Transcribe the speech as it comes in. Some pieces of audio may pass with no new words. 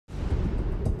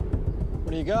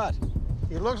What do you got?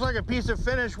 It looks like a piece of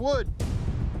finished wood.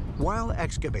 While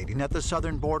excavating at the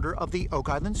southern border of the Oak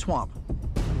Island Swamp,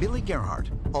 Billy Gerhardt,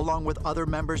 along with other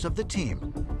members of the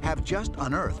team, have just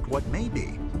unearthed what may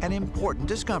be an important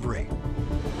discovery.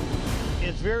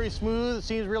 It's very smooth. It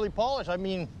seems really polished. I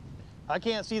mean, I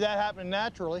can't see that happening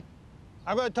naturally.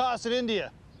 I'm going to toss it into you.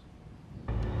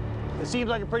 It seems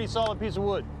like a pretty solid piece of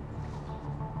wood.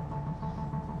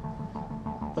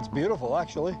 That's beautiful,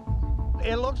 actually.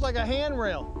 It looks like a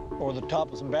handrail. Or the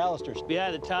top of some balusters.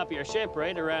 Yeah, the top of your ship,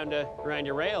 right? Around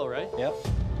your rail, right? Yep.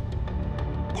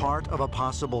 Part of a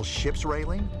possible ship's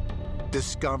railing?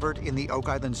 Discovered in the Oak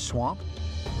Island Swamp?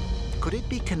 Could it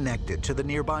be connected to the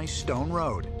nearby Stone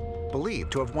Road,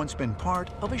 believed to have once been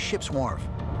part of a ship's wharf?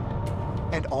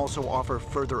 And also offer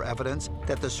further evidence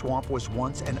that the swamp was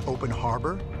once an open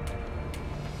harbor?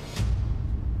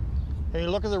 And you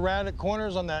look at the rounded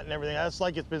corners on that and everything. That's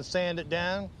like it's been sanded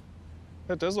down.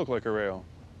 That does look like a rail.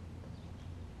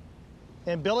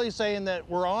 And Billy's saying that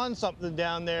we're on something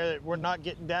down there, that we're not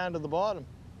getting down to the bottom.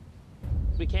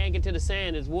 We can't get to the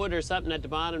sand. There's wood or something at the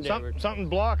bottom there. Something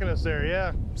blocking us there,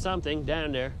 yeah. Something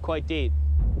down there, quite deep.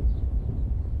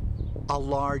 A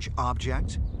large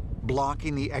object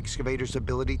blocking the excavator's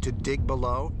ability to dig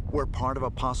below where part of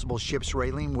a possible ship's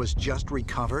railing was just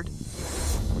recovered?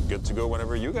 We're good to go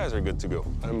whenever you guys are good to go.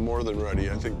 I'm more than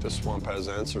ready. I think the swamp has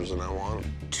answers and I want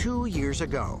them. 2 years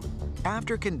ago,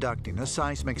 after conducting a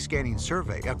seismic scanning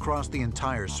survey across the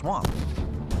entire swamp,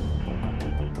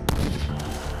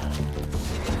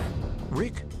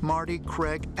 Rick, Marty,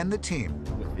 Craig, and the team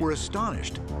were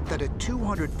astonished that a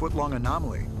 200-foot-long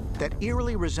anomaly that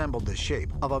eerily resembled the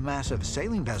shape of a massive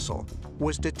sailing vessel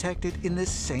was detected in this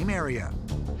same area.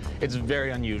 It's very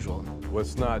unusual.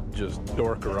 Let's not just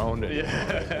dork around it.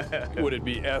 Yeah. Would it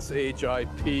be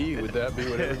S-H-I-P? Would that be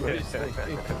what everybody's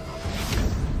thinking?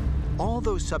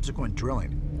 Although subsequent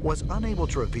drilling was unable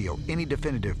to reveal any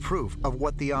definitive proof of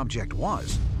what the object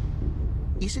was,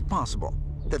 is it possible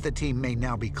that the team may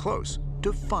now be close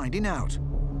to finding out?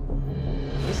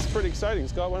 This is pretty exciting.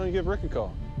 Scott, why don't you give Rick a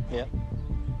call? Yeah.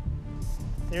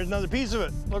 Here's another piece of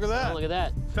it. Look at that. Oh, look at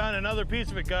that. Found another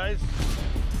piece of it, guys.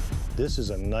 This is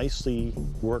a nicely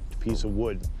worked piece of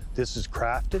wood. This is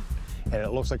crafted, and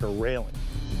it looks like a railing.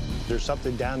 There's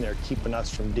something down there keeping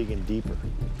us from digging deeper.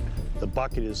 The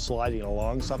bucket is sliding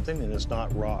along something, and it's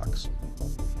not rocks.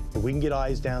 If we can get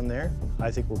eyes down there,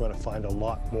 I think we're going to find a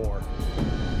lot more.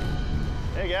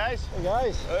 Hey, guys. Hey,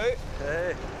 guys. Hey.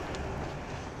 Hey.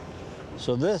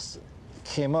 So this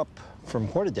came up from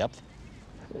quite a depth.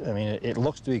 I mean, it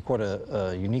looks to be quite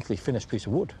a uniquely finished piece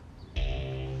of wood.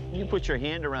 You put your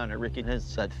hand around it, Rick, it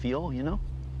has that feel, you know?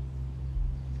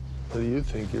 What do you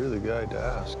think? You're the guy to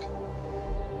ask.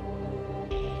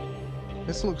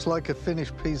 This looks like a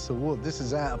finished piece of wood. This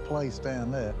is out of place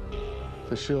down there,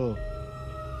 for sure.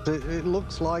 It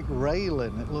looks like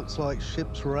railing. It looks like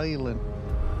ship's railing.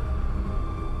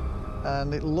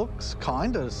 And it looks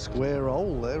kind of square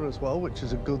hole there as well, which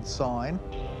is a good sign.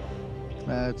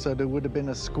 So there would have been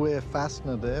a square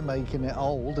fastener there, making it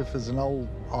old if there's an old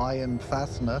iron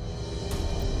fastener.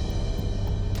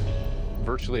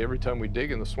 Virtually every time we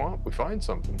dig in the swamp, we find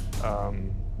something.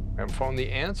 Haven't found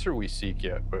the answer we seek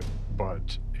yet,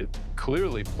 but it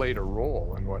clearly played a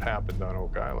role in what happened on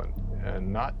Oak Island,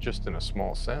 and not just in a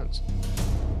small sense.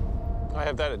 I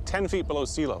have that at 10 feet below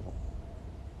sea level.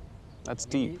 That's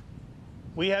deep.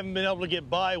 We haven't been able to get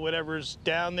by whatever's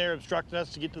down there obstructing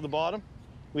us to get to the bottom.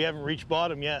 We haven't reached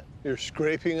bottom yet. You're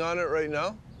scraping on it right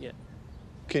now? Yeah.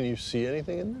 Can you see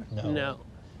anything in there? No. No.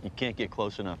 You can't get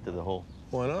close enough to the hole.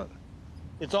 Why not?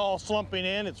 It's all slumping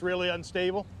in. It's really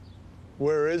unstable.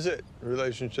 Where is it in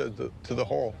relationship to the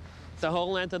hole? The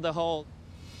whole length of the hole.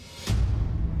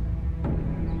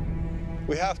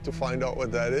 We have to find out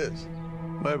what that is.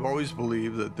 I've always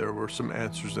believed that there were some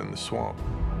answers in the swamp.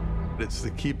 It's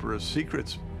the keeper of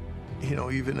secrets. You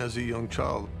know, even as a young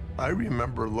child, I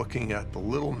remember looking at the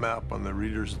little map on the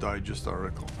Reader's Digest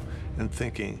article and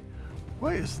thinking,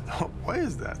 why is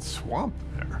that swamp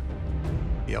there?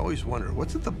 You always wonder,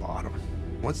 what's at the bottom?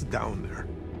 What's down there?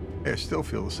 I still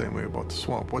feel the same way about the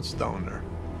swamp. What's down there?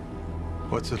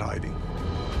 What's it hiding?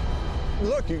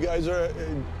 Look, you guys you're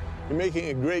making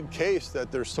a great case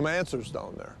that there's some answers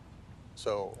down there.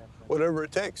 So whatever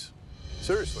it takes,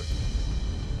 seriously.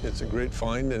 It's a great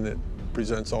find, and it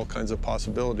presents all kinds of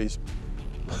possibilities.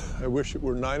 I wish it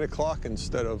were 9 o'clock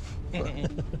instead of the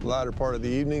latter part of the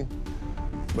evening,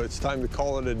 but it's time to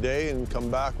call it a day and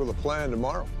come back with a plan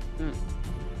tomorrow.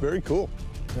 Very cool.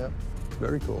 Yep.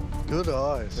 Very cool. Good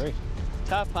eyes. Great.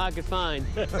 Tough pocket find.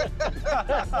 Good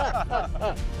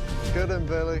one,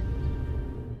 Billy.